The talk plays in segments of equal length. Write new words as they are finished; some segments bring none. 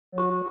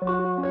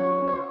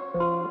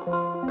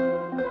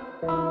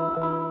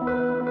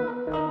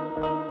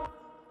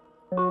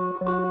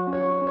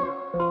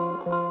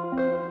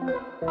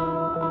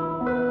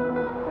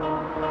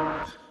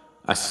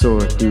I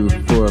soar through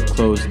 4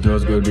 closed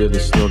doors, go to the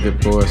store, get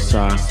bored,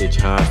 sausage,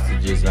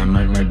 hostages. I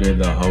might murder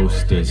the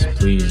hostess.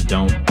 Please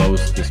don't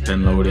boast this.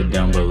 Pen loaded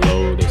down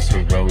below this.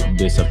 Who wrote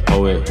this? A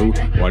poet who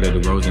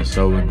watered the rose and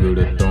so it grew.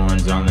 The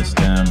thorns on the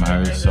stem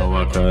hurt, so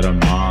I cut them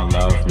all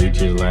off.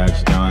 Leeches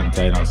latched on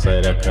tight, don't say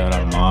I cut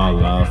them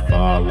all off.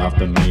 Fall off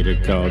the meter,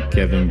 called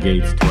Kevin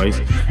Gates twice.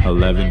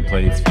 11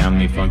 plates,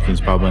 family functions,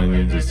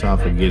 probably his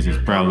esophagus is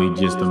probably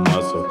just a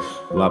muscle.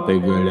 A lot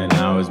bigger than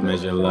ours,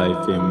 measure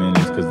life in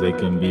minutes, cause they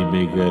can be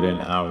bigger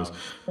than ours.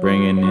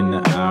 Bringing in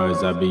the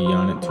hours, I be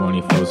on it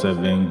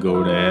 24/7.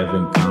 Go to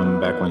heaven, come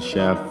back on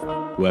shaft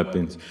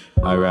weapons.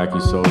 Iraqi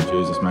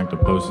soldiers, I smack the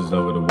posters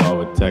over the wall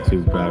with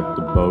Texas back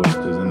the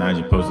boasters. And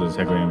IG posters,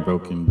 heck ain't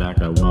broken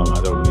back, I want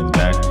my tokens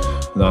back.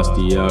 Lost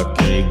the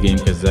arcade game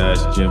cause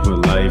that's just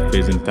what life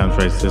is, and time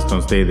prices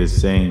don't stay the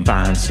same.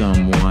 Find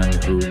someone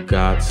who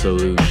got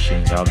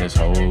solutions. All this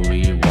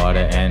holy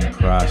water and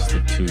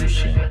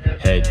prostitution.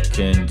 Head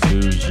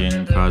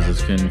contusion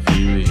causes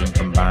confusion.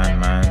 Combined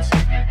minds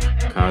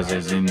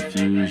causes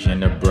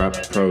infusion.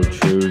 Abrupt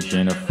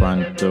protrusion of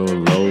frontal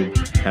lobe.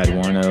 Had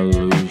one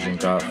illusion,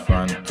 got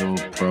frontal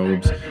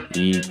probes.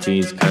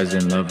 ET's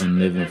cousin, loving,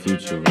 living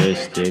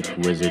futuristic.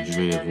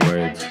 Wizardry of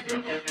words,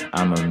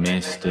 I'm a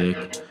mystic.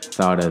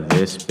 Thought of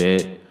this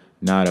bit,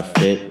 not a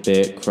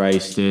Fitbit.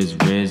 Christ is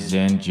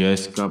risen,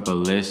 just got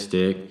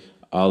ballistic.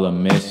 All the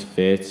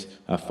misfits,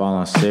 I fall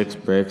on 6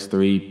 bricks,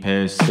 3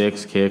 pairs,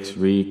 6 kicks.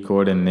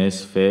 Recording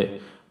this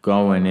fit,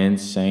 going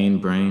insane.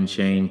 Brain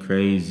chain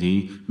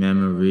crazy,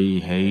 memory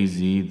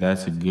hazy,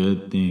 that's a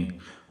good thing.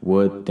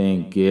 Would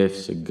think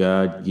gifts are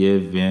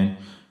God-given,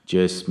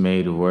 just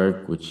made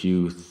work what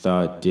you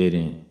thought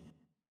didn't.